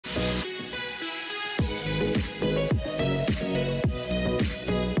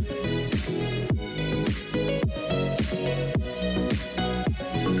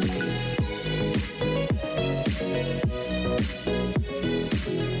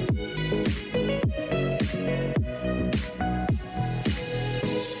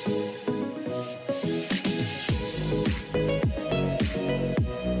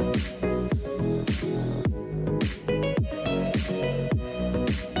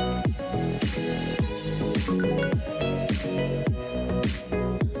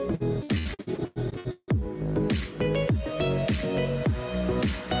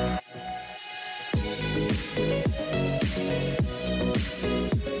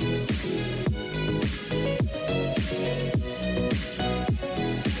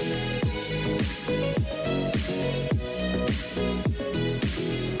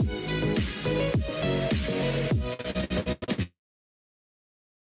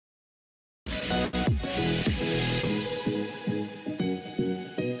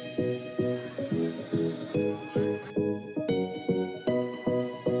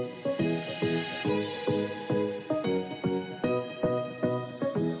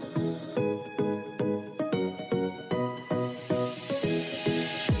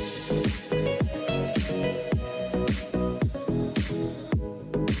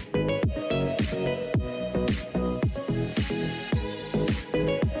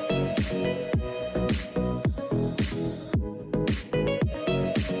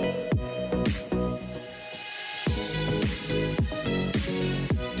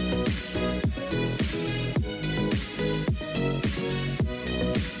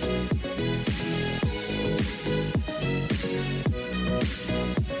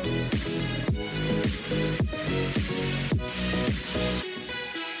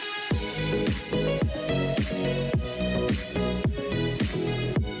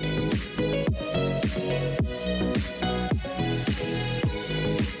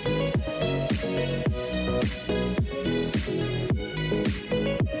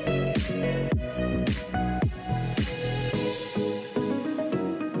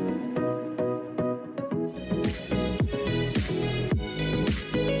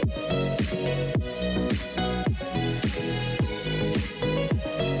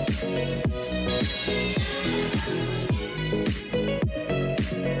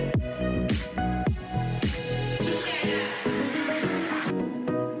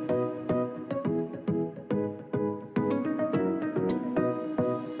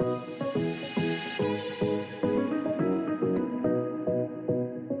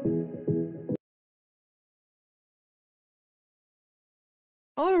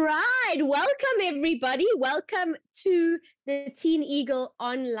All right. Welcome, everybody. Welcome to the TeenEagle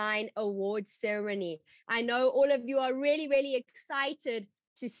Online Awards ceremony. I know all of you are really, really excited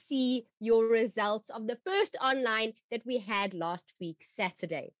to see your results of the first online that we had last week,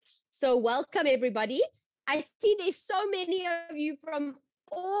 Saturday. So welcome, everybody. I see there's so many of you from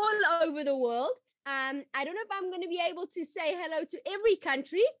all over the world. I don't know if I'm going to be able to say hello to every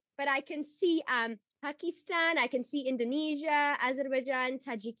country, but I can see Pakistan, I can see Indonesia, Azerbaijan,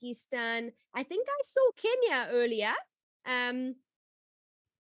 Tajikistan. I think I saw Kenya earlier.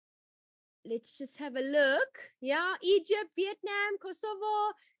 Let's just have a look. Yeah, Egypt, Vietnam,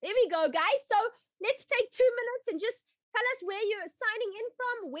 Kosovo. There we go, guys. So let's take 2 minutes and just tell us where you're signing in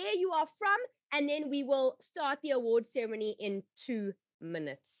from, where you are from, and then we will start the award ceremony in 2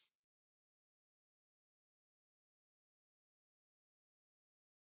 minutes.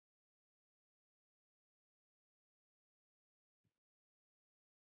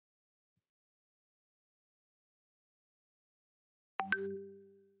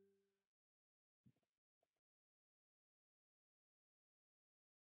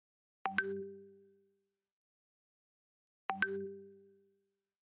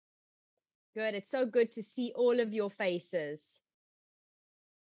 Good. It's so good to see all of your faces.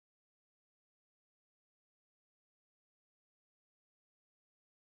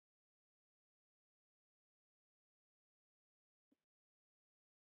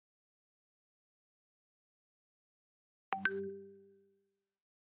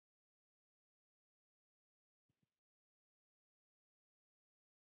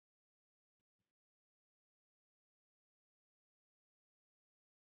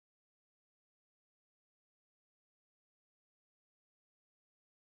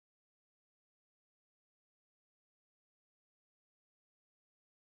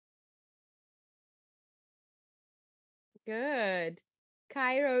 Good.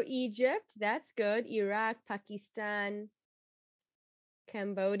 Cairo, Egypt. That's good. Iraq, Pakistan,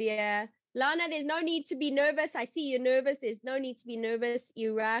 Cambodia. Lana, there's no need to be nervous. I see you're nervous. There's no need to be nervous.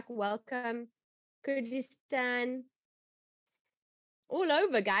 Iraq, welcome. Kurdistan. All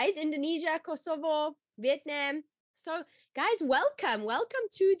over, guys. Indonesia, Kosovo, Vietnam. So, guys, welcome. Welcome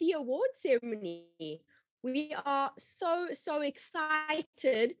to the award ceremony. We are so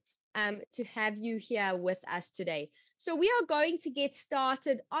excited to have you here with us today. So we are going to get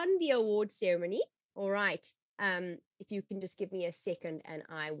started on the award ceremony. All right. If you can just give me a second and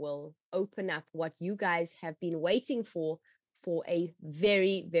I will open up what you guys have been waiting for a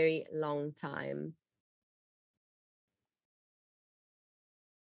very, very long time.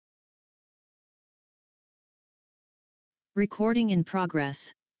 Recording in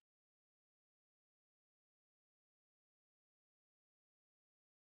progress.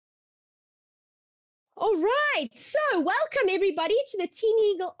 All right, so welcome everybody to the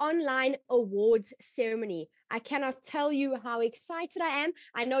TeenEagle Online Awards ceremony. I cannot tell you how excited I am.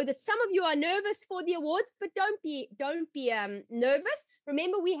 I know that some of you are nervous for the awards, but don't be nervous.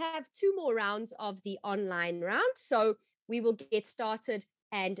 Remember, we have 2 more rounds of the online round, so we will get started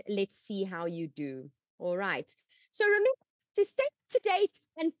and let's see how you do. All right, so remember to stay up to date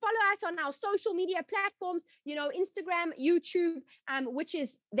and follow us on our social media platforms, Instagram, YouTube,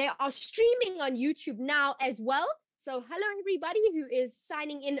 they are streaming on YouTube now as well. So hello, everybody who is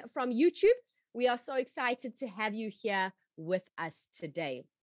signing in from YouTube. We are so excited to have you here with us today.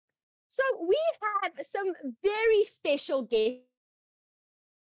 So we have some very special guests.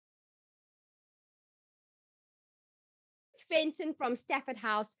 Fenton from Stafford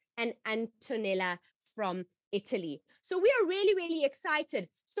House and Antonella from Italy. So we are really, really excited.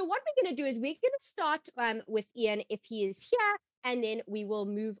 So what we're going to do is we're going to start with Ian if he is here, and then we will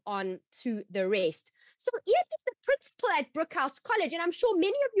move on to the rest. So Ian is the principal at Brookhouse College, and I'm sure many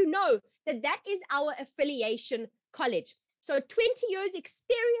of you know that that is our affiliation college. So 20 years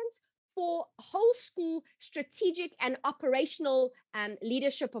experience for whole school strategic and operational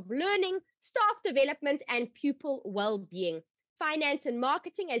leadership of learning, staff development, and pupil well-being. Finance and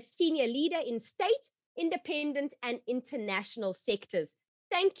marketing as senior leader in state, independent, and international sectors.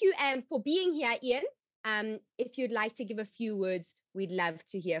 Thank you for being here, Ian. If you'd like to give a few words, we'd love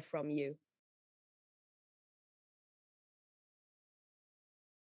to hear from you.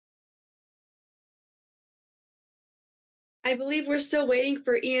 I believe we're still waiting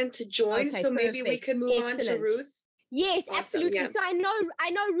for Ian to join, okay, so maybe perfect. We could move Excellent. On to Ruth. Yes, awesome, absolutely. Yeah. So I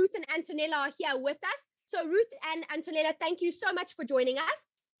know Ruth and Antonella are here with us. So Ruth and Antonella, thank you so much for joining us.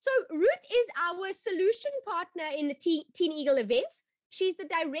 So Ruth is our solution partner in the TeenEagle events. She's the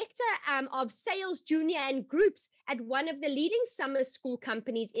director of sales, junior, and groups at one of the leading summer school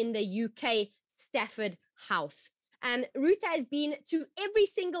companies in the UK, Stafford House. Ruth has been to every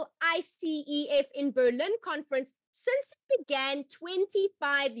single ICEF in Berlin conference since it began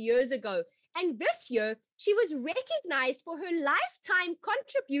 25 years ago. And this year, she was recognized for her lifetime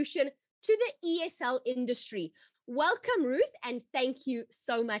contribution to the ESL industry. Welcome, Ruth, and thank you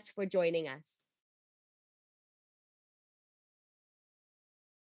so much for joining us.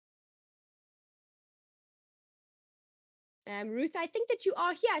 Ruth, I think that you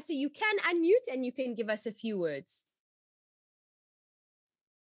are here, so you can unmute and you can give us a few words.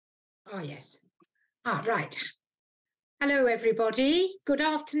 Oh, yes. Right. Hello, everybody. Good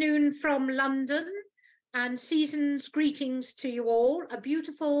afternoon from London, and season's greetings to you all. A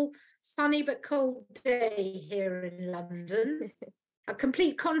beautiful, sunny but cold day here in London. A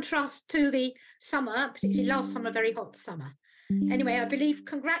complete contrast to the summer, particularly last summer, very hot summer. Anyway, I believe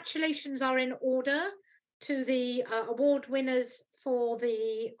congratulations are in order to the award winners for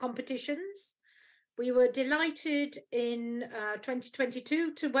the competitions. We were delighted in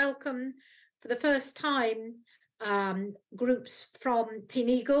 2022 to welcome for the first time groups from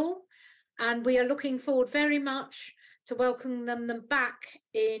TeenEagle, and we are looking forward very much to welcoming them back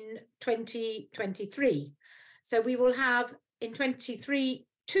in 2023. So we will have in 23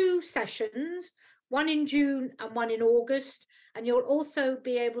 2 sessions, one in June and one in August, and you'll also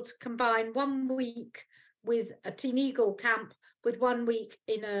be able to combine 1 week with a TeenEagle camp with 1 week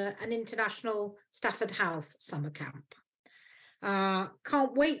in an international Stafford House summer camp.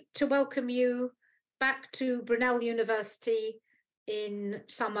 Can't wait to welcome you back to Brunel University in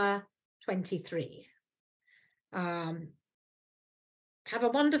summer 23. Have a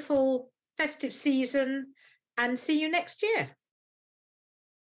wonderful festive season and see you next year.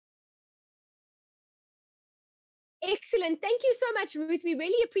 Excellent. Thank you so much, Ruth. We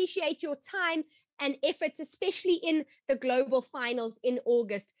really appreciate your time and efforts, especially in the global finals in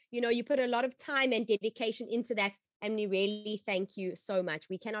August. You know, you put a lot of time and dedication into that, and we really thank you so much.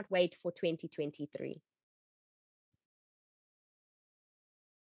 We cannot wait for 2023.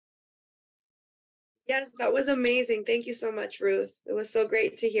 Yes, that was amazing. Thank you so much, Ruth. It was so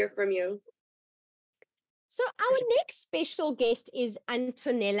great to hear from you. So our next special guest is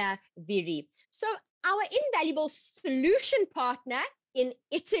Antonella Viri. So our invaluable solution partner in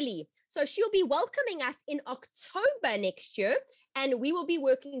Italy. So she'll be welcoming us in October next year, and we will be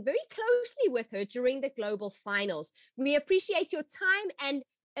working very closely with her during the global finals. We appreciate your time and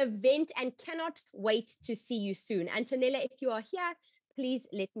event and cannot wait to see you soon. Antonella, if you are here, please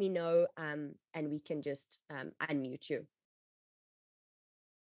let me know and we can just unmute you.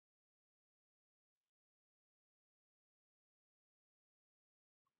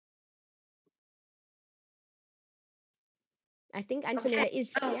 I think Antonella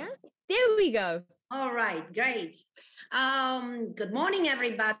is here. There we go. All right, great. Good morning,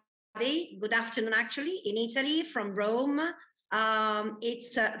 everybody. Good afternoon, actually, in Italy from Rome.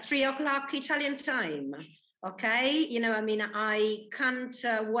 It's 3 o'clock Italian time. Okay, you know, I mean, I can't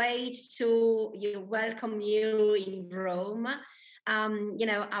wait to welcome you in Rome. You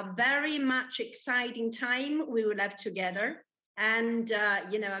know, a very much exciting time we will have together. And,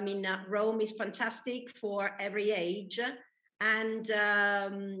 you know, I mean, Rome is fantastic for every age. And,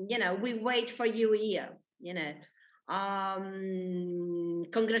 you know, we wait for you here, you know.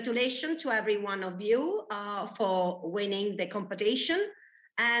 Congratulations to every one of you for winning the competition.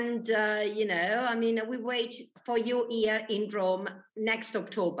 And, you know, I mean, we wait for you here in Rome next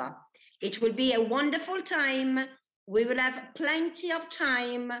October. It will be a wonderful time. We will have plenty of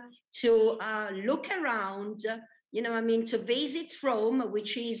time to look around, you know, I mean, to visit Rome,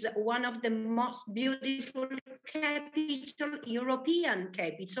 which is one of the most beautiful European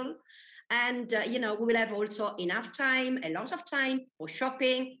capital. And, you know, we will have also enough time, a lot of time for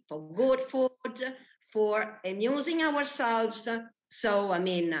shopping, for good food, for amusing ourselves. So, I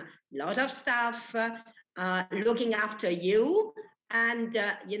mean, a lot of stuff, looking after you and,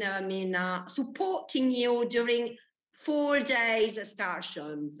 you know, I mean, supporting you during 4 days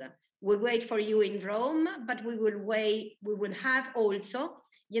excursions. We'll wait for you in Rome, but we will have also,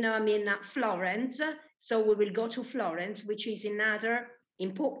 you know, I mean, Florence. So we will go to Florence, which is another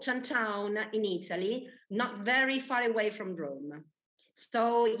important town in Italy, not very far away from Rome.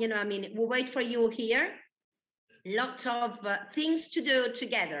 So, you know, I mean, we'll wait for you here. Lots of things to do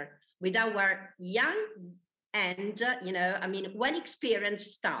together with our young and, you know, I mean,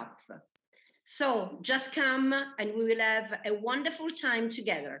 well-experienced staff. So just come and we will have a wonderful time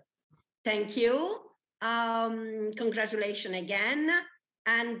together. Thank you. Congratulations again.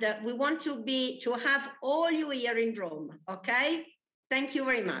 And we want to have all you here in Rome, okay? Thank you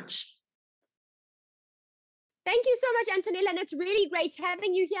very much. Thank you so much, Antonella. And it's really great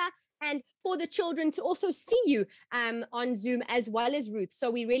having you here and for the children to also see you on Zoom as well as Ruth. So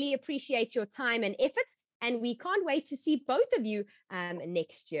we really appreciate your time and efforts, and we can't wait to see both of you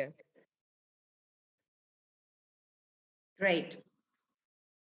next year. Great.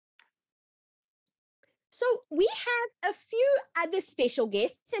 So we have a few other special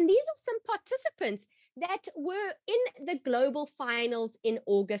guests, and these are some participants that were in the global finals in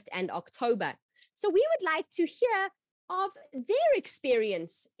August and October. So we would like to hear of their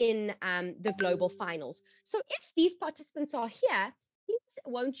experience in the global finals. So if these participants are here, please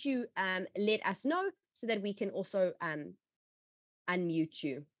won't you let us know so that we can also unmute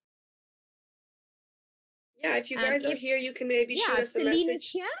you. Yeah, if you guys are here, you can maybe shoot us a Celine message. Is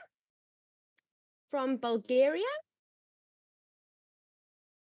here from Bulgaria.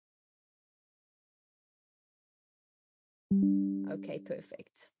 Okay,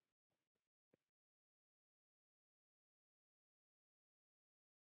 perfect.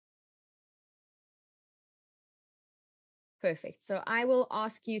 Perfect. So I will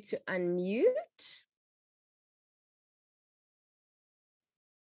ask you to unmute.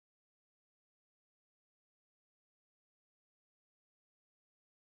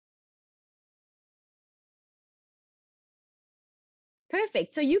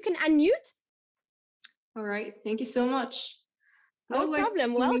 Perfect. So you can unmute. All right. Thank you so much. No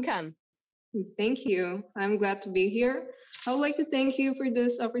problem. Welcome. Thank you. I'm glad to be here. I would like to thank you for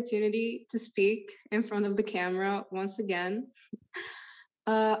this opportunity to speak in front of the camera once again.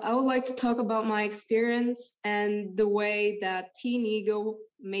 I would like to talk about my experience and the way that TeenEagle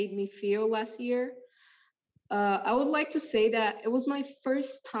made me feel last year. I would like to say that it was my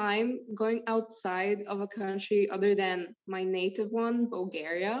first time going outside of a country other than my native one,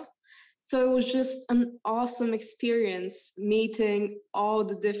 Bulgaria. So it was just an awesome experience meeting all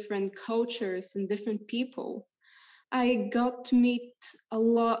the different cultures and different people. I got to meet a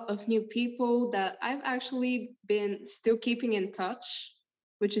lot of new people that I've actually been still keeping in touch,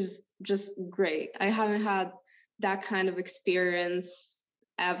 which is just great. I haven't had that kind of experience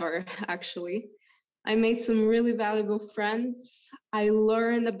ever, actually. I made some really valuable friends. I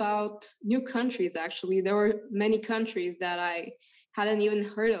learned about new countries, actually. There were many countries that I hadn't even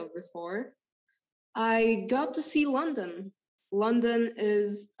heard of before. I got to see London. London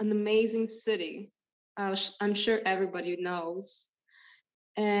is an amazing city. I'm sure everybody knows.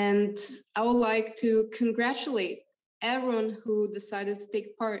 And I would like to congratulate everyone who decided to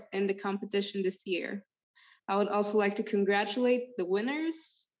take part in the competition this year. I would also like to congratulate the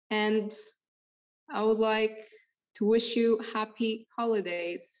winners, and I would like to wish you happy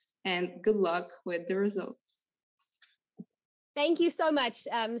holidays and good luck with the results. Thank you so much,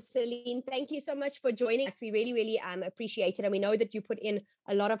 Celine. Thank you so much for joining us. We really, really appreciate it. And we know that you put in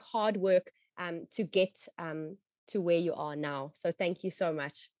a lot of hard work to get to where you are now. So thank you so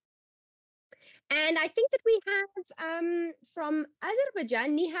much. And I think that we have from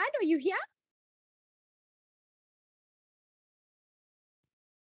Azerbaijan, Nihad, are you here?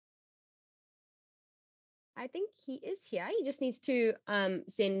 I think he is here. He just needs to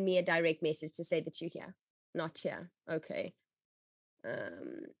send me a direct message to say that you're here. Not here. Okay.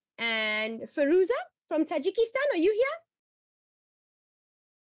 And Feruza from Tajikistan, are you here?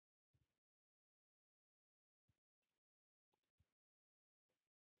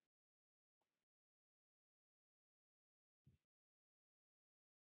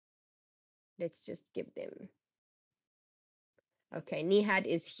 Let's just give them. Okay, Nihad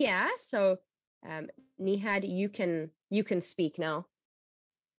is here. So Nihad, you can speak now.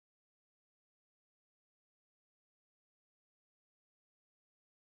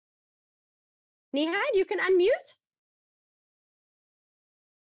 Nihad, you can unmute.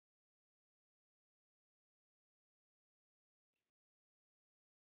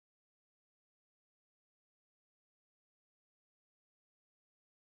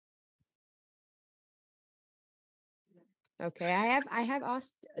 Okay, I have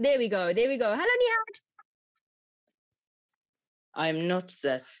asked. There we go. There we go. Hello, Nihad. I'm not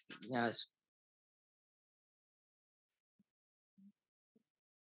that. Yes.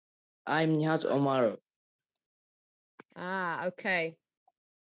 I'm Nihat Omar. Ah, okay.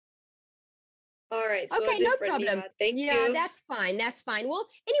 All right. So okay, no problem. Nihad. Thank you. Yeah, that's fine. That's fine. Well,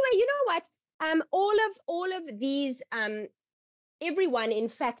 anyway, you know what? All of these, everyone, in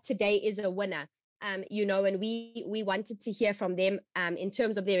fact, today is a winner. You know, and we wanted to hear from them in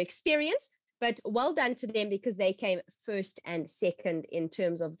terms of their experience, but well done to them because they came first and second in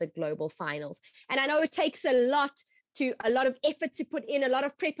terms of the global finals. And I know it takes a lot of effort to put in, a lot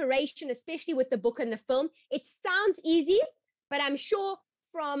of preparation, especially with the book and the film. It sounds easy, but I'm sure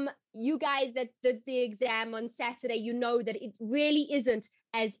from you guys that did the exam on Saturday, you know that it really isn't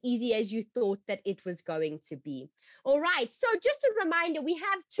as easy as you thought that it was going to be. All right, so just a reminder, we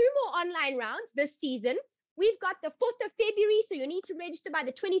have 2 more online rounds this season. We've got the 4th of February, so you need to register by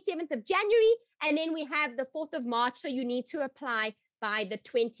the 27th of January, and then we have the 4th of March, so you need to apply by the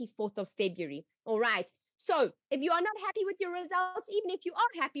 24th of February. All right, so if you are not happy with your results, even if you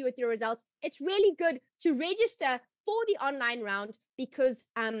are happy with your results, it's really good to register for the online round because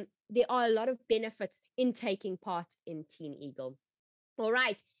there are a lot of benefits in taking part in TeenEagle. All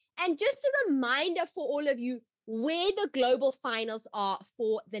right. And just a reminder for all of you where the global finals are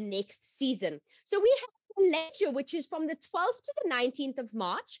for the next season. So we have Malaysia, which is from the 12th to the 19th of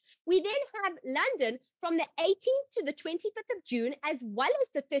March. We then have London from the 18th to the 25th of June, as well as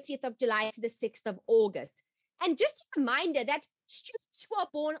the 30th of July to the 6th of August. And just a reminder that students who are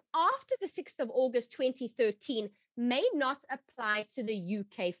born after the 6th of August 2013 may not apply to the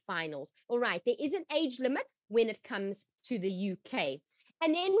UK finals. All right, there is an age limit when it comes to the UK.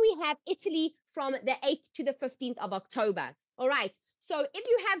 And then we have Italy from the 8th to the 15th of October. All right, so if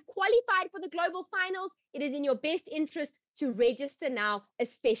you have qualified for the global finals, it is in your best interest to register now,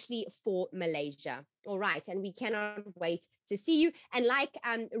 especially for Malaysia. All right, and we cannot wait to see you. And like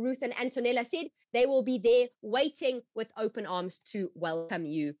Ruth and Antonella said, they will be there waiting with open arms to welcome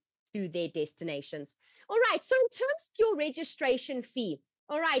you to their destinations. All right, so in terms of your registration fee,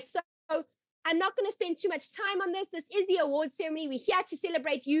 all right, so I'm not going to spend too much time on this. This is the award ceremony. We're here to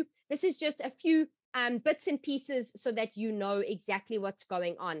celebrate you. This is just a few bits and pieces so that you know exactly what's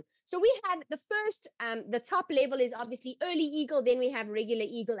going on. So we have the first, the top level is obviously early Eagle, then we have regular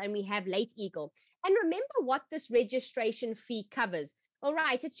Eagle, and we have late Eagle. And remember what this registration fee covers. All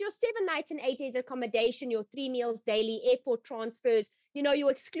right, it's your 7 nights and 8 days accommodation, your 3 meals daily, airport transfers, you know, your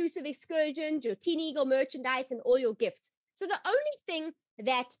exclusive excursions, your TeenEagle merchandise, and all your gifts. So the only thing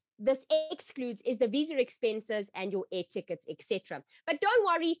that this excludes is the visa expenses and your air tickets, etc. But don't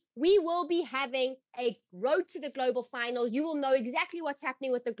worry, we will be having a road to the global finals. You will know exactly what's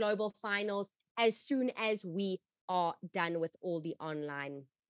happening with the global finals as soon as we are done with all the online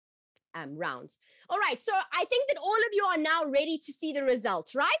rounds. All right, so I think that all of you are now ready to see the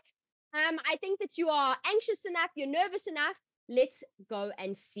results, right? I think that you are anxious enough, you're nervous enough. Let's go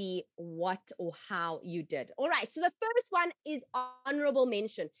and see what or how you did. All right, so the first one is honorable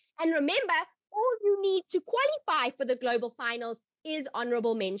mention. And remember, all you need to qualify for the global finals is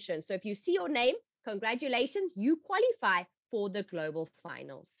honorable mention. So if you see your name, congratulations, you qualify for the global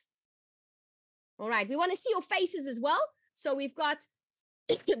finals. All right, we want to see your faces as well. So we've got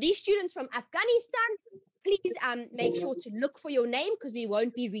these students from Afghanistan. Please make sure to look for your name because we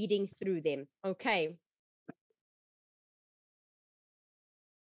won't be reading through them. Okay.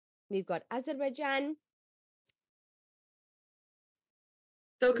 We've got Azerbaijan.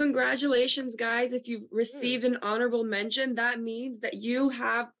 So congratulations, guys. If you've received an honorable mention, that means that you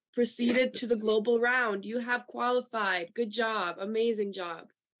have proceeded to the global round. You have qualified. Good job. Amazing job.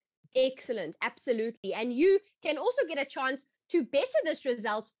 Excellent. Absolutely. And you can also get a chance to better this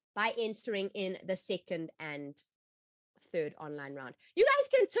result by entering in the 2nd and 3rd online round. You guys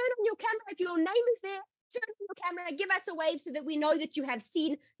can turn on your camera if your name is there. Turn on your camera, give us a wave so that we know that you have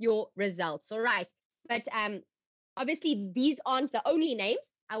seen your results. All right. But obviously, these aren't the only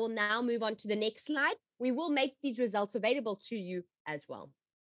names. I will now move on to the next slide. We will make these results available to you as well.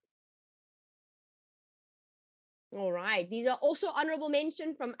 All right. These are also honorable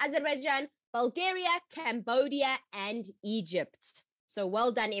mention from Azerbaijan, Bulgaria, Cambodia, and Egypt. So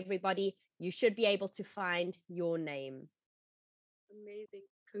well done, everybody. You should be able to find your name. Amazing.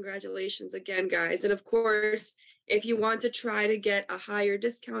 Congratulations again, guys. And of course, if you want to try to get a higher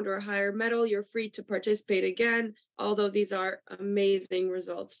discount or a higher medal, you're free to participate again, although these are amazing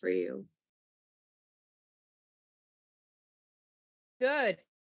results for you. Good.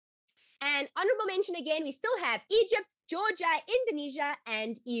 And honorable mention again, we still have Egypt, Georgia, Indonesia,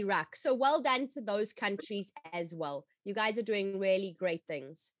 and Iraq. So well done to those countries as well. You guys are doing really great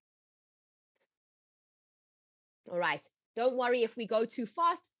things. All right. Don't worry if we go too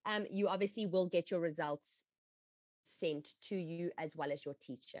fast. You obviously will get your results sent to you as well as your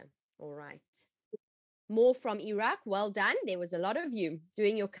teacher. All right. More from Iraq. Well done. There was a lot of you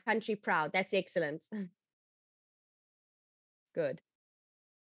doing your country proud. That's excellent. Good.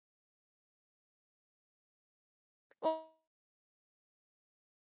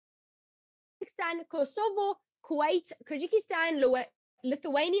 Pakistan, Kosovo, Kuwait, Kyrgyzstan,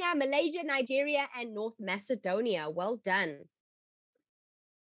 Lithuania, Malaysia, Nigeria, and North Macedonia. Well done.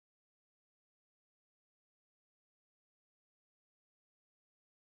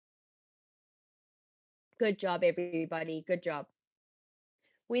 Good job, everybody. Good job.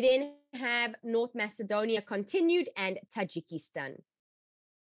 We then have North Macedonia continued and Tajikistan.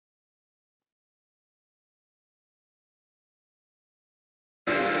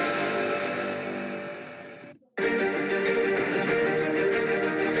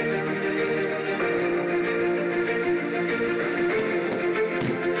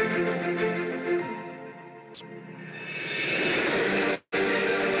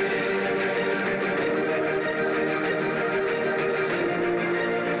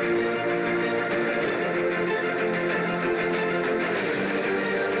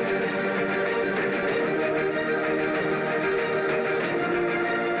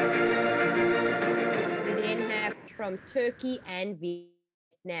 From Turkey and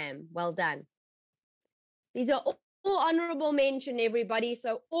Vietnam. Well done. These are all honorable mention, everybody.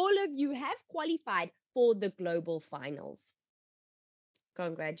 So all of you have qualified for the global finals.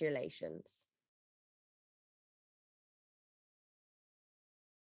 Congratulations.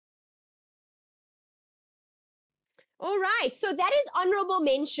 All right, so that is honorable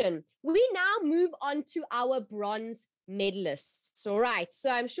mention. We now move on to our bronze medalists. All right, so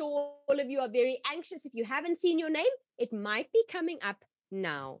I'm sure all of you are very anxious. If you haven't seen your name, it might be coming up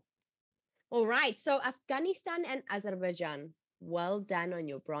now. All right, so Afghanistan and Azerbaijan, well done on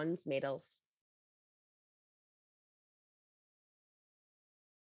your bronze medals.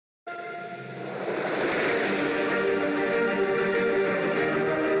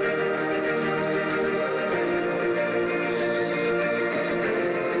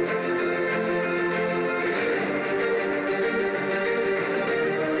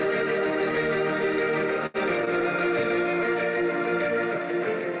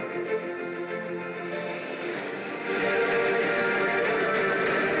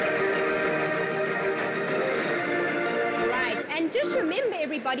 Just remember,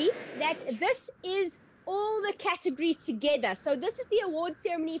 everybody, that this is all the categories together. So this is the award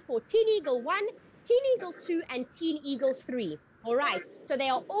ceremony for TeenEagle 1, TeenEagle 2, and TeenEagle 3. All right, so they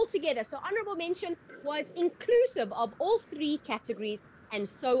are all together. So honorable mention was inclusive of all three categories, and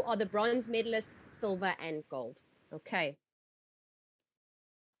so are the bronze medalists, silver and gold. Okay.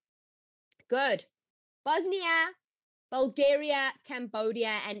 Good. Bosnia, Bulgaria,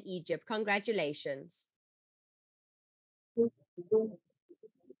 Cambodia, and Egypt. Congratulations.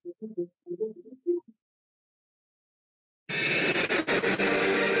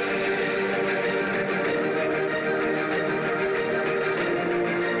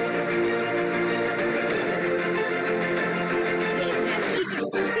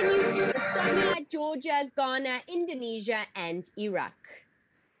 Estonia, Georgia, Ghana, Indonesia, and Iraq.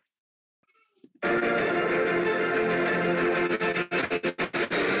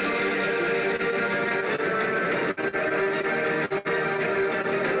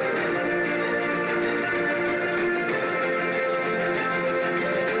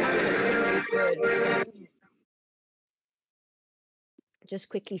 Just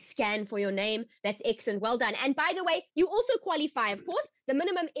quickly scan for your name. That's excellent. Well done. And by the way, you also qualify, of course. The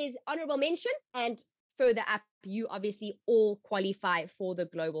minimum is honorable mention, and further up, you obviously all qualify for the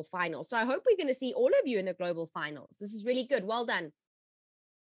global finals. So I hope we're going to see all of you in the global finals. This is really good. Well done.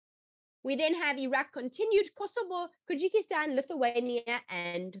 We then have Iraq continued, Kosovo, Kyrgyzstan, Lithuania,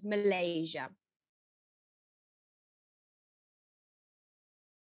 and Malaysia.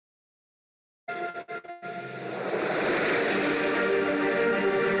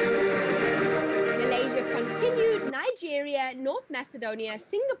 Continued, Nigeria, North Macedonia,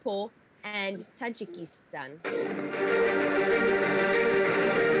 Singapore, and Tajikistan.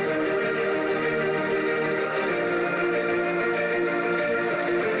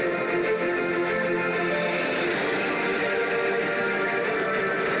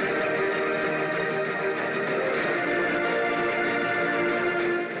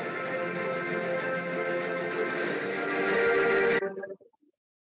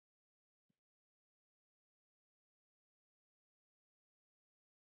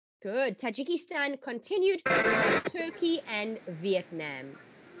 Good. Tajikistan continued, Turkey and Vietnam.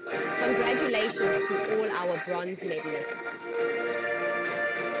 Congratulations to all our bronze medalists.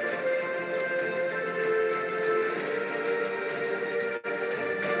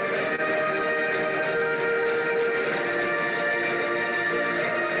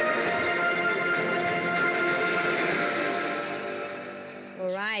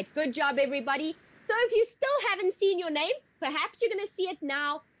 All right. Good job, everybody. So if you still haven't seen your name, perhaps you're going to see it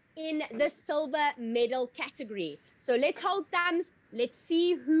now in the silver medal category. So let's hold thumbs. Let's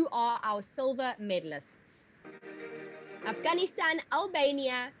see who are our silver medalists. Afghanistan,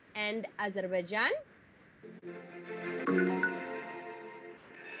 Albania, and Azerbaijan.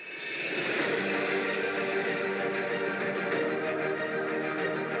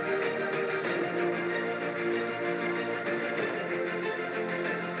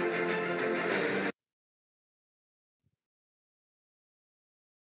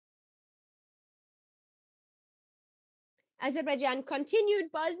 Azerbaijan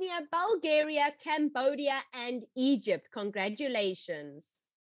continued, Bosnia, Bulgaria, Cambodia, and Egypt. Congratulations.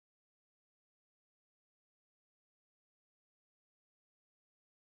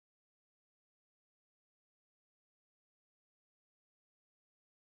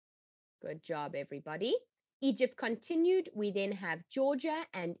 Good job, everybody. Egypt continued. We then have Georgia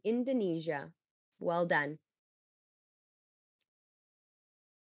and Indonesia. Well done.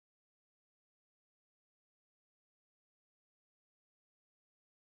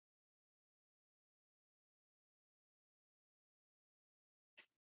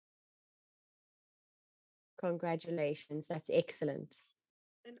 Congratulations. That's excellent.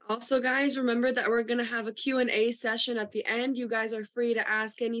 And also, guys, remember that we're going to have a Q&A session at the end. You guys are free to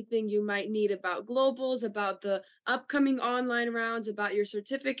ask anything you might need about globals, about the upcoming online rounds, about your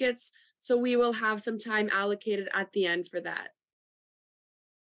certificates. So we will have some time allocated at the end for that.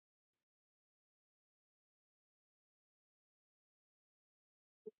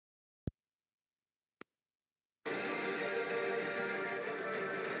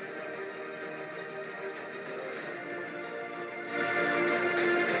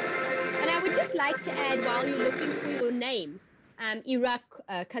 Like to add, while you're looking for your names, Iraq,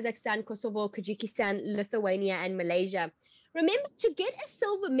 Kazakhstan, Kosovo, Kyrgyzstan, Lithuania, and Malaysia. Remember, to get a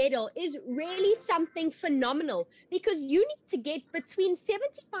silver medal is really something phenomenal because you need to get between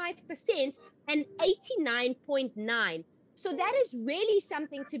 75% and 89.9. So that is really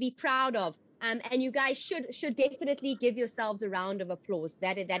something to be proud of. And you guys should definitely give yourselves a round of applause.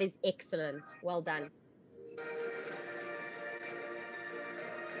 That is excellent. Well done.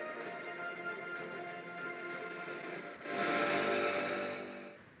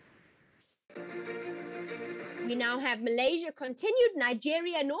 We now have Malaysia continued,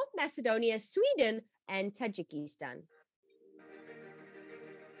 Nigeria, North Macedonia, Sweden, and Tajikistan.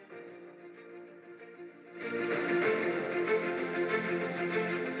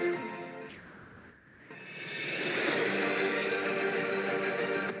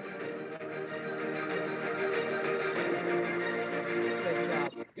 Good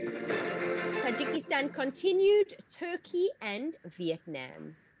job. Tajikistan continued, Turkey, and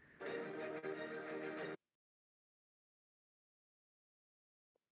Vietnam.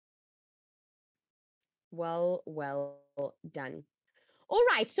 Well done. All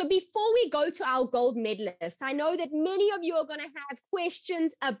right, so before we go to our gold medalists, I know that many of you are going to have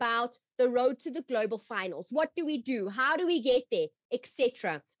questions about the road to the global finals. What do we do? How do we get there?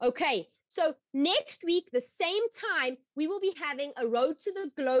 Etc. Okay, so next week, the same time, we will be having a road to the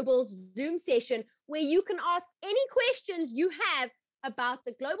global Zoom session where you can ask any questions you have about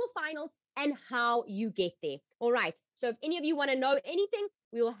the global finals and how you get there. All right, so if any of you want to know anything,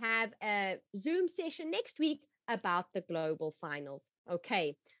 we will have a Zoom session next week about the global finals.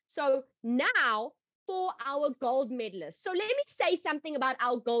 Okay, so now for our gold medalists. So let me say something about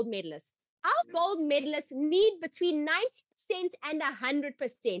our gold medalists. Our gold medalists need between 90% and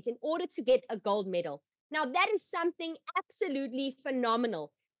 100% in order to get a gold medal. Now, that is something absolutely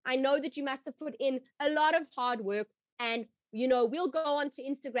phenomenal. I know that you must have put in a lot of hard work, and you know, we'll go onto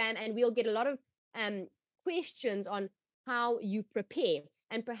Instagram and we'll get a lot of questions on how you prepare.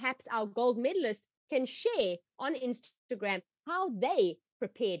 And perhaps our gold medalists can share on Instagram how they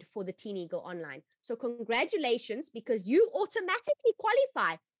prepared for the TeenEagle Online. So congratulations, because you automatically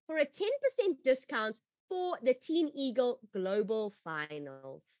qualify for a 10% discount for the TeenEagle Global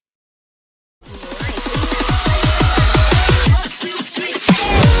Finals.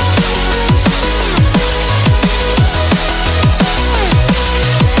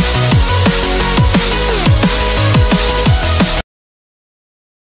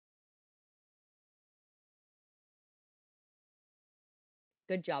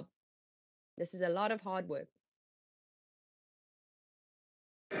 Good job. This is a lot of hard work.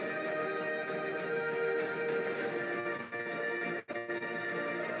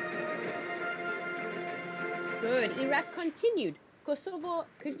 Good. Iraq continued. Kosovo,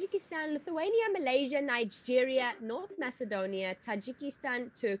 Kyrgyzstan, Lithuania, Malaysia, Nigeria, North Macedonia,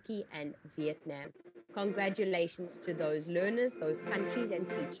 Tajikistan, Turkey, and Vietnam. Congratulations to those learners, those countries, and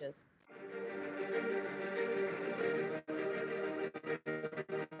teachers.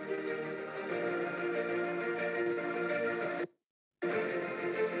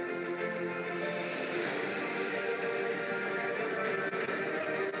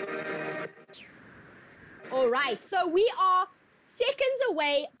 All right, so we are seconds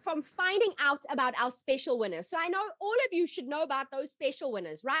away from finding out about our special winners. So I know all of you should know about those special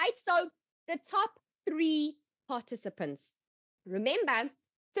winners, right? So the top 3 participants. Remember,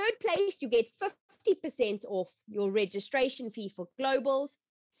 third place, you get 50% off your registration fee for globals.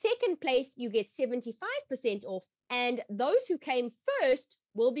 Second place, you get 75% off. And those who came first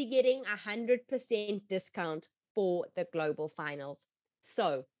will be getting 100% discount for the global finals.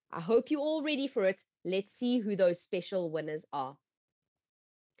 So I hope you're all ready for it. Let's see who those special winners are.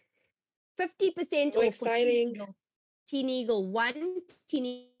 50% So off exciting. for TeenEagle 1,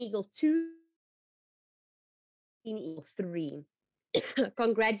 TeenEagle 2, TeenEagle 3.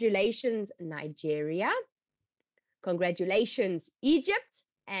 Congratulations, Nigeria. Congratulations, Egypt.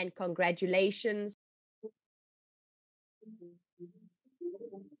 And congratulations.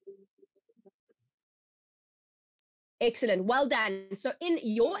 Excellent. Well done. So in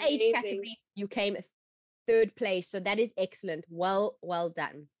your age Amazing. category, you came third place. So that is excellent. Well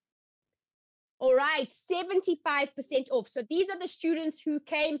done. All right, 75% off. So these are the students who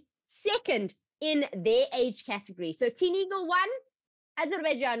came second in their age category. So TeenEagle 1,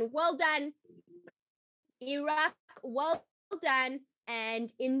 Azerbaijan, well done. Iraq, well done.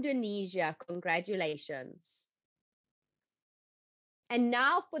 And Indonesia, congratulations. And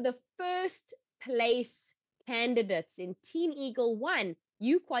now for the first place candidates in TeenEagle 1,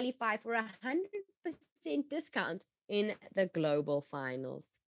 you qualify for 100% discount in the global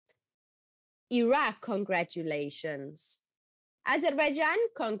finals. Iraq, congratulations. Azerbaijan,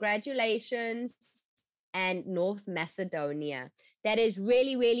 congratulations. And North Macedonia. That is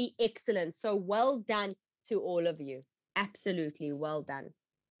really, really excellent. So well done to all of you. Absolutely well done.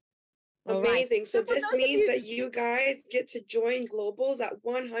 Amazing. Right. So this means that you guys get to join globals at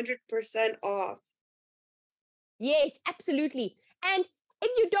 100% off. Yes, absolutely. And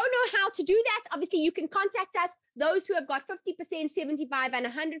if you don't know how to do that, obviously you can contact us. Those who have got 50%, 75, and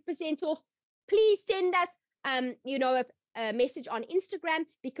 100% off, please send us, a message on Instagram,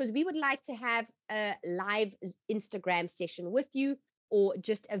 because we would like to have a live Instagram session with you, or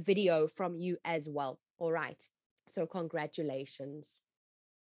just a video from you as well. All right. So congratulations.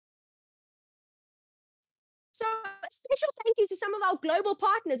 So a special thank you to some of our global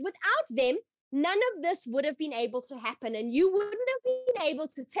partners. Without them, none of this would have been able to happen, and you wouldn't have been able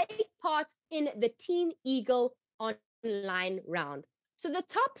to take part in the TeenEagle Online Round. So the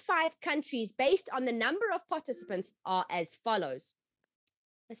top 5 countries based on the number of participants are as follows.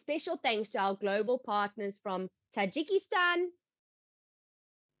 A special thanks to our global partners from Tajikistan.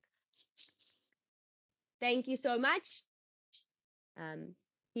 Thank you so much.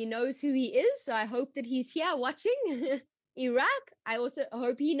 He knows who he is, so I hope that he's here watching. Iraq, I also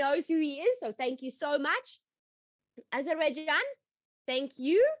hope he knows who he is, so thank you so much. Azerbaijan, thank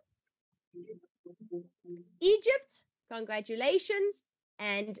you. Egypt, congratulations.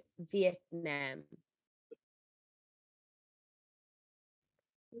 And Vietnam.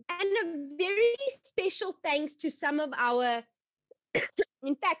 And a very special thanks to some of our,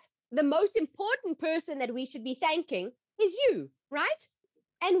 in fact, the most important person that we should be thanking is you, right?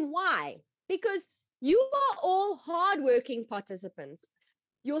 And why? Because you are all hardworking participants.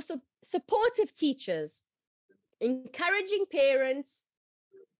 You're supportive teachers, encouraging parents.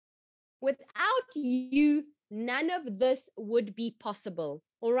 Without you, none of this would be possible.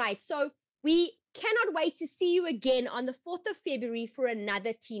 All right, so we cannot wait to see you again on the 4th of February for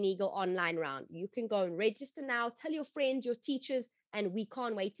another TeenEagle Online Round. You can go and register now, tell your friends, your teachers, and we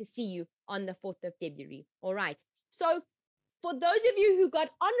can't wait to see you on the 4th of February. All right, so for those of you who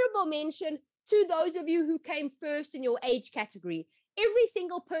got honorable mention, to those of you who came first in your age category, every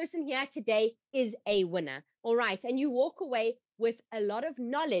single person here today is a winner. All right, and you walk away with a lot of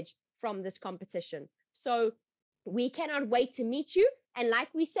knowledge from this competition. So we cannot wait to meet you. And like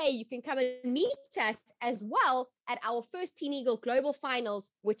we say, you can come and meet us as well at our first TeenEagle Global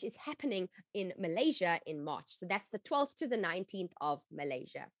Finals, which is happening in Malaysia in March. So that's the 12th to the 19th of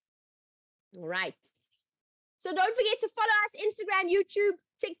Malaysia. All right. So don't forget to follow us, Instagram, YouTube,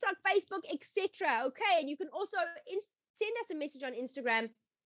 TikTok, Facebook, etc. Okay. And you can also send us a message on Instagram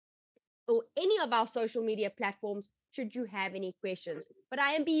or any of our social media platforms should you have any questions. But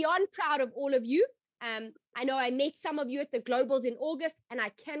I am beyond proud of all of you. I know I met some of you at the Globals in August, and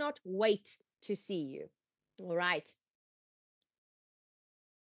I cannot wait to see you. All right.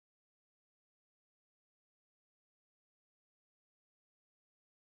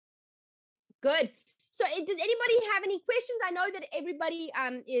 Good. So does anybody have any questions? I know that everybody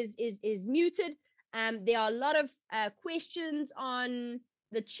is muted. There are a lot of questions on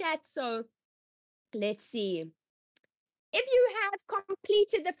the chat. So let's see. If you have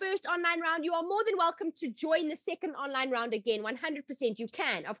completed the first online round, you are more than welcome to join the second online round again. 100% you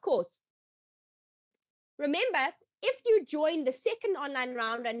can, of course. Remember, if you join the second online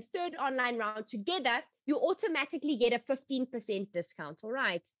round and third online round together, you automatically get a 15% discount, all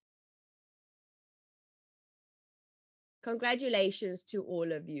right? Congratulations to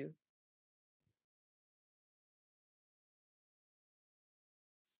all of you.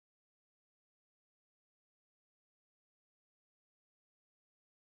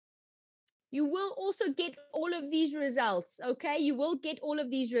 You will also get all of these results, okay? You will get all of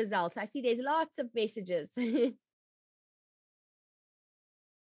these results. I see there's lots of messages.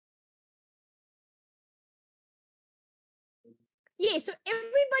 Yeah, so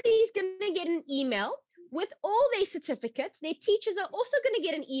everybody's going to get an email with all their certificates. Their teachers are also going to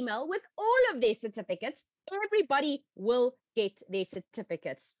get an email with all of their certificates. Everybody will get their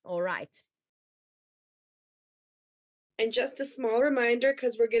certificates, all right? And just a small reminder,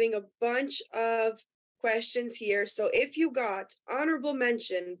 because we're getting a bunch of questions here. So if you got honorable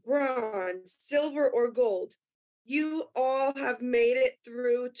mention, bronze, silver, or gold, you all have made it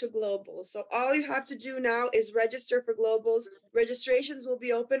through to global. So all you have to do now is register for globals. Registrations will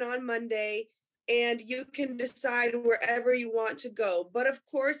be open on Monday, and you can decide wherever you want to go. But of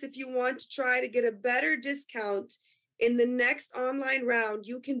course, if you want to try to get a better discount in the next online round,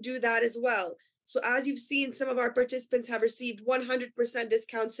 you can do that as well. So as you've seen, some of our participants have received 100%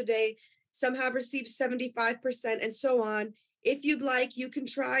 discounts today. Some have received 75% and so on. If you'd like, you can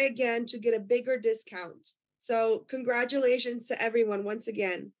try again to get a bigger discount. So congratulations to everyone once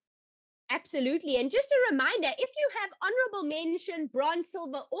again. Absolutely. And just a reminder, if you have honorable mention, bronze,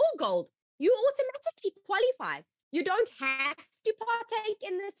 silver, or gold, you automatically qualify. You don't have to partake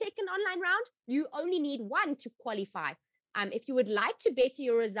in the second online round. You only need one to qualify. If you would like to better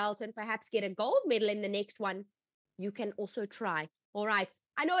your result and perhaps get a gold medal in the next one, you can also try. All right.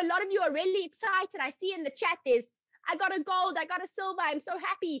 I know a lot of you are really excited. I see in the chat I got a gold, I got a silver. I'm so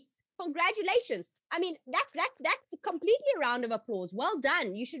happy. Congratulations. I mean, that's completely a round of applause. Well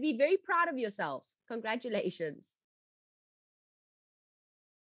done. You should be very proud of yourselves. Congratulations.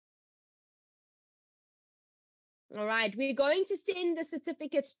 All right, we're going to send the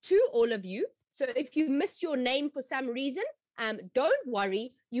certificates to all of you. So if you missed your name for some reason, don't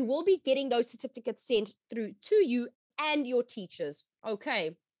worry. You will be getting those certificates sent through to you and your teachers.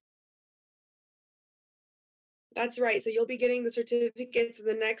 Okay. That's right. So you'll be getting the certificates in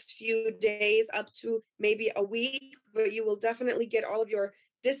the next few days, up to maybe a week, but you will definitely get all of your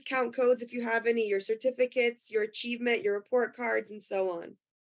discount codes if you have any, your certificates, your achievement, your report cards, and so on.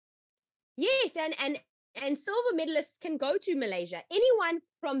 Yes, and silver medalists can go to Malaysia. Anyone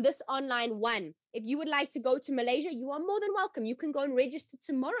from this online one, if you would like to go to Malaysia, you are more than welcome. You can go and register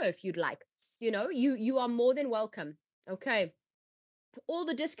tomorrow if you'd like. You know, you are more than welcome. Okay. All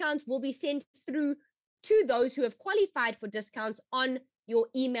the discounts will be sent through to those who have qualified for discounts on your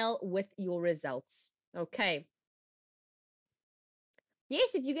email with your results. Okay.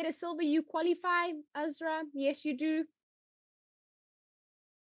 Yes, if you get a silver, you qualify, Azra. Yes, you do.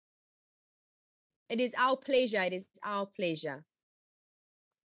 It is our pleasure. It is our pleasure.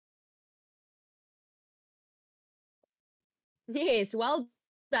 Yes, well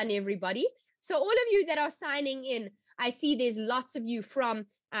done, everybody. So all of you that are signing in, I see there's lots of you from,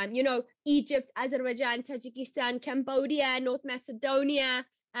 Egypt, Azerbaijan, Tajikistan, Cambodia, North Macedonia,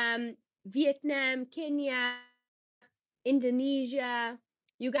 Vietnam, Kenya, Indonesia.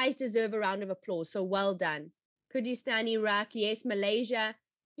 You guys deserve a round of applause. So well done. Kurdistan, Iraq, yes, Malaysia.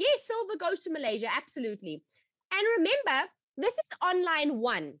 Yes, silver goes to Malaysia, absolutely. And remember, this is online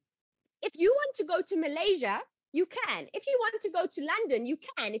one. If you want to go to Malaysia, you can. If you want to go to London, you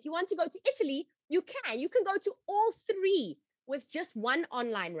can. If you want to go to Italy, you can. You can go to all three with just one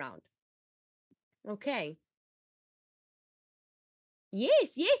online round. Okay.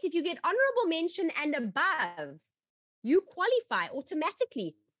 Yes. If you get honorable mention and above, you qualify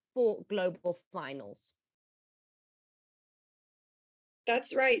automatically for global finals.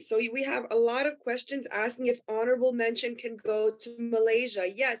 That's right. So we have a lot of questions asking if honorable mention can go to Malaysia.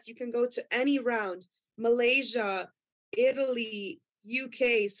 Yes, you can go to any round. Malaysia, Italy,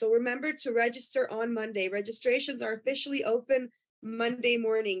 UK. So remember to register on Monday. Registrations are officially open Monday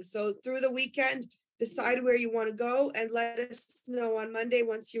morning. So through the weekend, decide where you want to go and let us know on Monday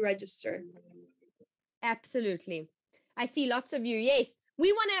once you register. Absolutely. I see lots of you. Yes.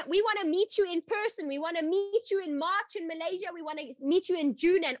 We want to meet you in person. We want to meet you in March in Malaysia. We want to meet you in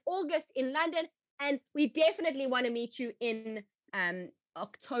June and August in London. And we definitely want to meet you in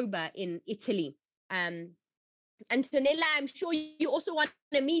October in Italy. Antonella, I'm sure you also want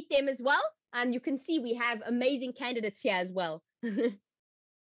to meet them as well. You can see we have amazing candidates here as well.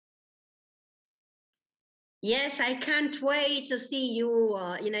 Yes, I can't wait to see you,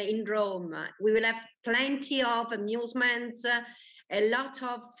 in Rome. We will have plenty of amusements, a lot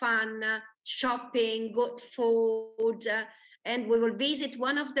of fun, shopping, good food, and we will visit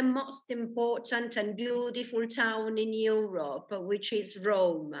one of the most important and beautiful town in Europe, which is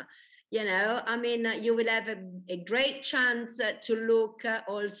Rome. You know, I mean, you will have a great chance to look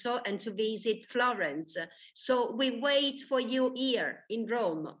also and to visit Florence. So we wait for you here in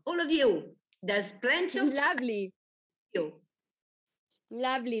Rome, all of you. There's plenty of Lovely. you.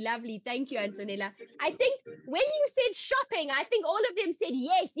 Lovely, lovely. Thank you, Antonella. I think when you said shopping, I think all of them said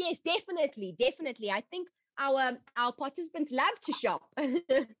yes, yes, definitely, definitely. I think our participants love to shop.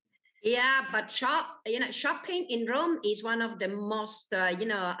 Yeah, but shopping in Rome is one of the most, the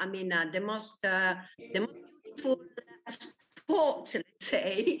most beautiful sport, let's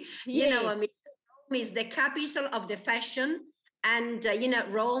say. Yes. Rome is the capital of the fashion. And,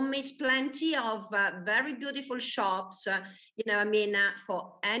 Rome is plenty of very beautiful shops,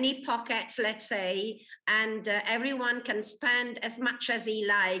 for any pockets, let's say, and everyone can spend as much as he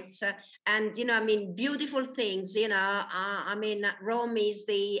likes. And, beautiful things, Rome is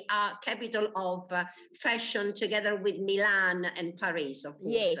the capital of fashion together with Milan and Paris, of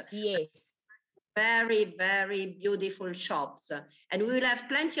course. Yes, yes. Very, very beautiful shops. And we will have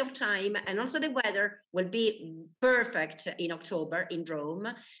plenty of time. And also the weather will be perfect in October in Rome.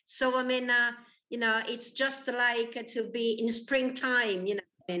 So, it's just like to be in springtime,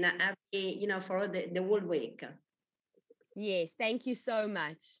 for the whole week. Yes, thank you so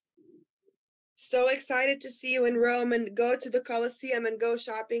much. So excited to see you in Rome and go to the Colosseum and go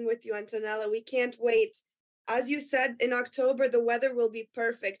shopping with you, Antonella. We can't wait. As you said, in October, the weather will be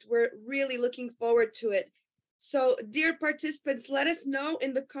perfect. We're really looking forward to it. So, dear participants, let us know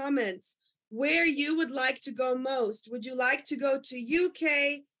in the comments where you would like to go most. Would you like to go to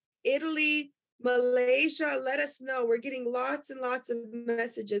UK, Italy, Malaysia? Let us know. We're getting lots and lots of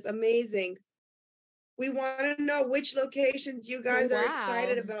messages. Amazing. We want to know which locations you guys are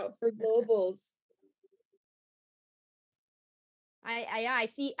excited about for globals. I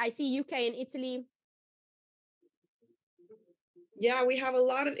see UK and Italy. Yeah, we have a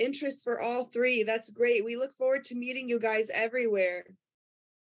lot of interest for all three. That's great. We look forward to meeting you guys everywhere.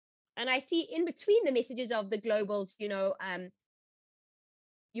 And I see in between the messages of the globals,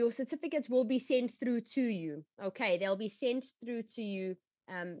 your certificates will be sent through to you. Okay, they'll be sent through to you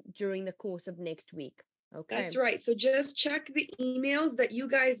during the course of next week. Okay. That's right. So just check the emails that you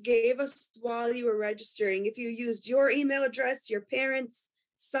guys gave us while you were registering. If you used your email address, your parents,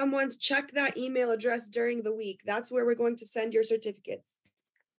 someone's, check that email address during the week. That's where we're going to send your certificates.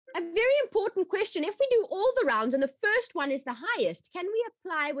 A very important question. If we do all the rounds and the first one is the highest, can we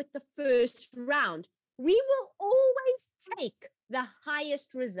apply with the first round? We will always take the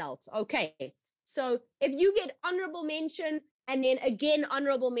highest results. Okay. So if you get honorable mention and then again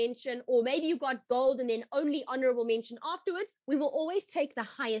honorable mention, or maybe you got gold and then only honorable mention afterwards, we will always take the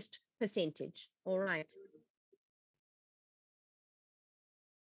highest percentage. All right.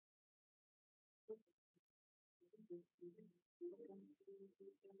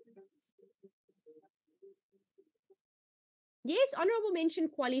 Yes, honorable mention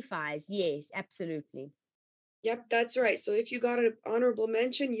qualifies. Yes, absolutely. Yep, that's right. So if you got an honorable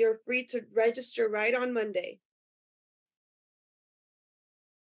mention, you're free to register right on Monday.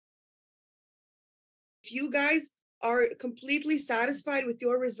 If you guys are completely satisfied with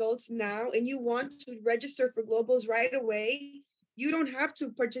your results now and you want to register for globals right away, you don't have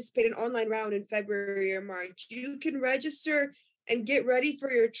to participate in online round in February or March. You can register and get ready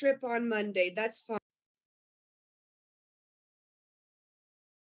for your trip on Monday. That's fine.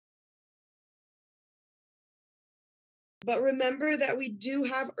 But remember that we do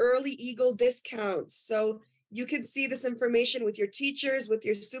have early Eagle discounts. So you can see this information with your teachers, with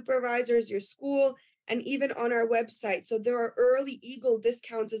your supervisors, your school, and even on our website. So there are early Eagle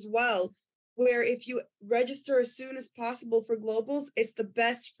discounts as well, where if you register as soon as possible for globals, it's the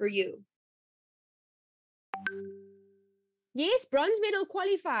best for you. Yes, bronze medal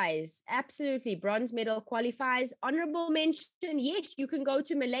qualifies. Absolutely. Bronze medal qualifies. Honorable mention. Yes, you can go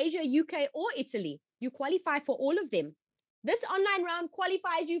to Malaysia, UK, or Italy. You qualify for all of them. This online round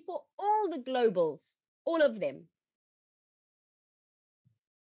qualifies you for all the globals, all of them.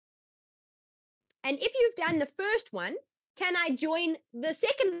 And if you've done the first one, can I join the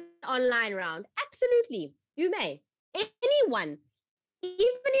second online round? Absolutely, you may. Anyone,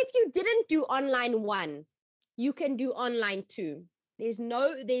 even if you didn't do online one, you can do online two. There's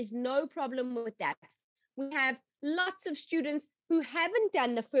no problem with that. We have lots of students who haven't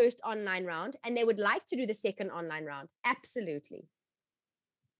done the first online round and they would like to do the second online round. Absolutely.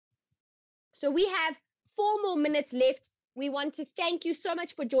 So we have 4 more minutes left. We want to thank you so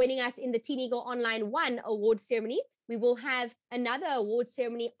much for joining us in the TeenEagle Online 1 award ceremony. We will have another award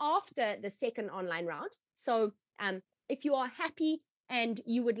ceremony after the second online round. So if you are happy and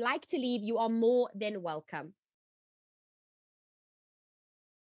you would like to leave, you are more than welcome.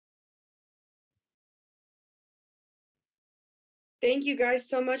 Thank you guys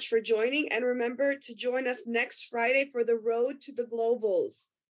so much for joining. And remember to join us next Friday for the Road to the Globals.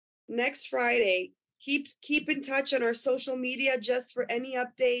 Next Friday, keep in touch on our social media just for any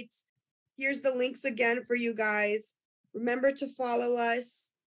updates. Here's the links again for you guys. Remember to follow us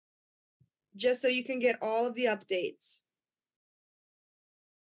just so you can get all of the updates.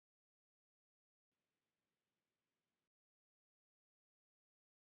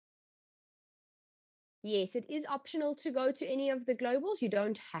 Yes, it is optional to go to any of the globals. You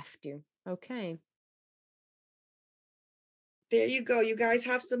don't have to. Okay. There you go. You guys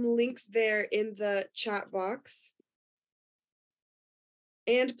have some links there in the chat box.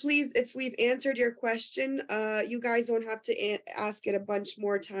 And please, if we've answered your question, you guys don't have to ask it a bunch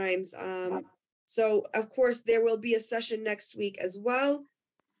more times. So, of course, there will be a session next week as well.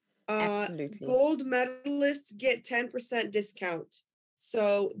 Absolutely. Gold medalists get 10% discount.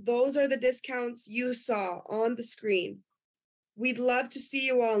 So those are the discounts you saw on the screen. We'd love to see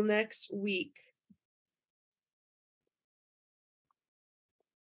you all next week.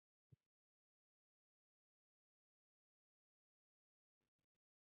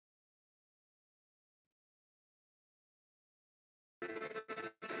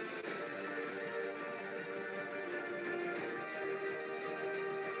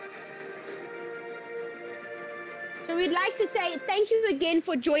 So we'd like to say thank you again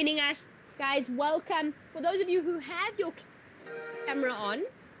for joining us. Guys, welcome. For those of you who have your camera on,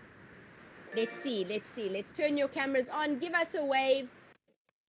 let's see. Let's turn your cameras on. Give us a wave.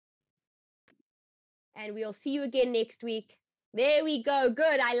 And we'll see you again next week. There we go.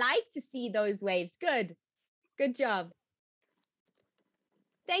 Good. I like to see those waves. Good. Good job.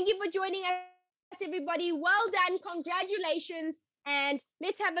 Thank you for joining us, everybody. Well done. Congratulations. And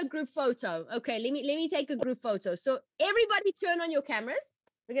let's have a group photo. Okay, let me take a group photo. So everybody turn on your cameras.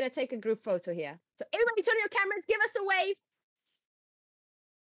 We're going to take a group photo here. So everybody turn on your cameras. Give us a wave.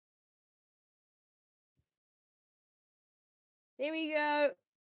 There we go.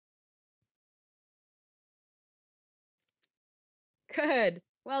 Good.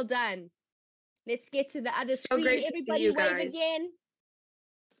 Well done. Let's get to the other screen. Great to Everybody see you wave guys. again.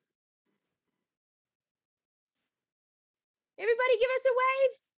 Everybody give us a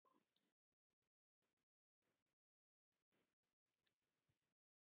wave.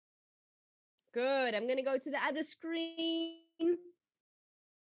 Good. I'm going to go to the other screen.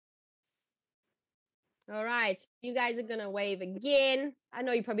 All right. So you guys are going to wave again. I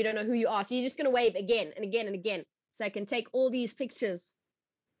know you probably don't know who you are. So you're just going to wave again and again and again. So I can take all these pictures.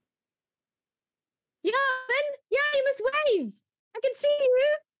 Yeah, Ben. Yeah, you must wave. I can see you.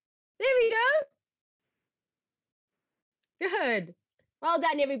 There we go. Good. Well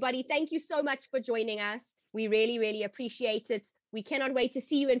done, everybody. Thank you so much for joining us. We really, really appreciate it. We cannot wait to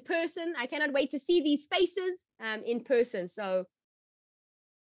see you in person. I cannot wait to see these faces in person. So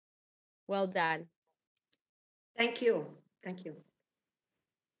well done. Thank you. Thank you.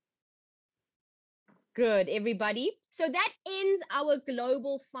 Good, everybody. So that ends our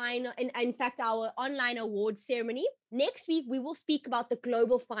global final, in fact, our online award ceremony. Next week, we will speak about the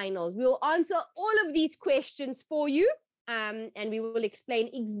global finals. We will answer all of these questions for you, and we will explain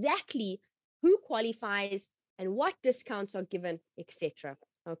exactly who qualifies and what discounts are given, etc.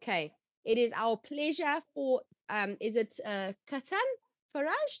 Okay. It is our pleasure for, is it Katan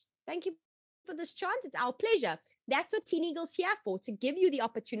Faraj? Thank you for this chance. It's our pleasure. That's what TeenEagle's here for, to give you the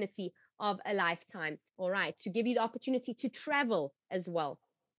opportunity of a lifetime. All right, to give you the opportunity to travel as well.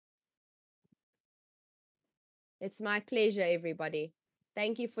 It's my pleasure, everybody.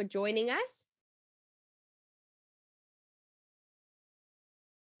 Thank you for joining us.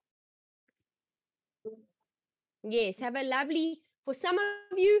 Yes, have a lovely, for some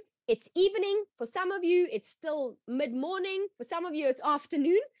of you, it's evening. For some of you, it's still mid-morning. For some of you, it's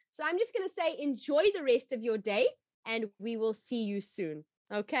afternoon. So I'm just going to say enjoy the rest of your day, and we will see you soon.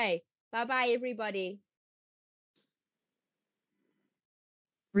 Okay. Bye-bye, everybody.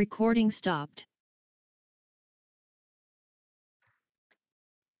 Recording stopped.